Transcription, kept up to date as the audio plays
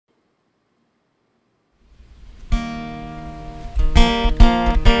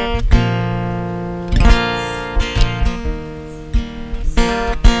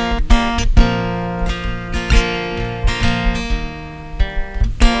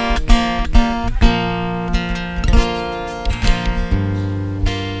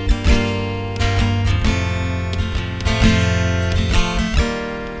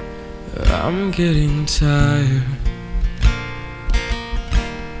I'm getting tired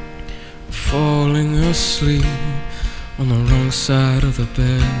of falling asleep on the wrong side of the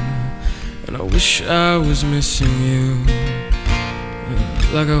bed, and I wish I was missing you,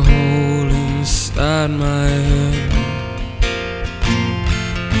 like a hole inside my head.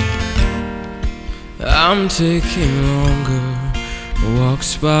 I'm taking longer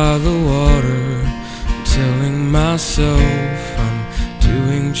walks by the water, telling myself I'm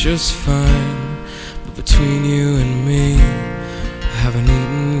doing just fine. But between you and me, I haven't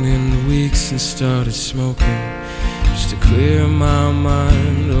eaten in weeks and started smoking just to clear my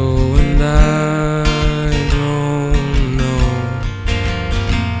mind. Oh, and I don't know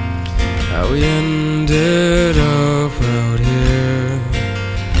how we ended up out here.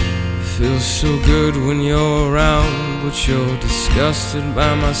 Feels so good when you're around, but you're disgusted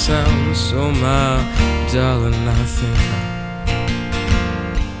by my sound. So my darling, I think I'll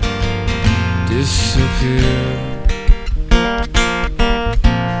disappear.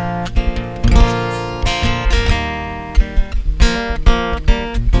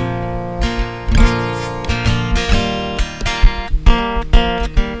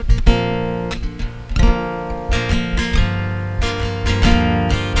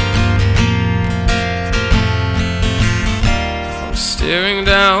 Staring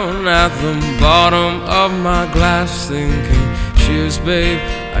down at the bottom of my glass, thinking, cheers babe,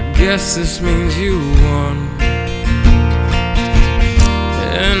 I guess this means you won.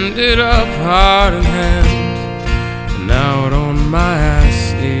 Ended up heart in hand, and out on my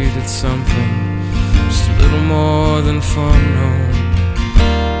ass, needed something just a little more than fun. Oh,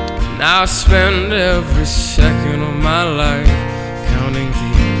 now I spend every second of my life counting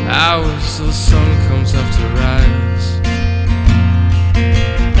the hours till the sun comes up to rise.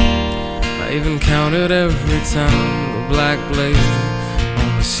 I even counted every time the black blaze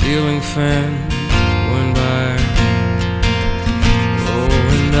on the ceiling fan went by. Oh,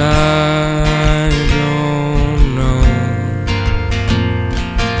 and I don't know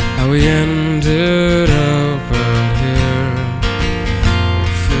how we ended up out here.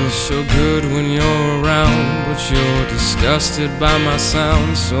 It feels so good when you're around, but you're disgusted by my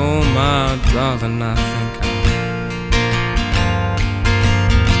sound. So my darling, I think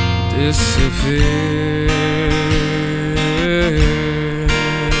disappear.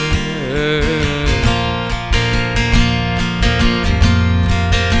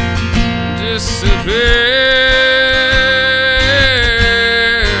 Disappear.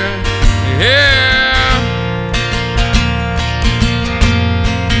 Yeah.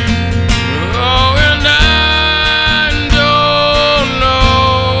 Oh, and I don't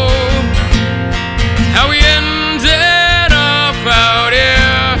know how we ended up out here.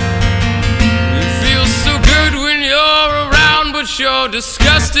 You're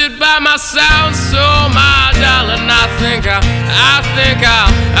disgusted by my sound, so my darling, I think I'll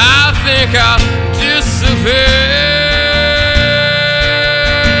disappear.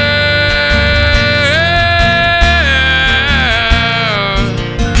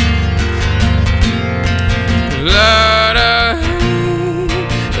 La, da,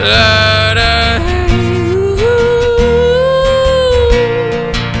 la.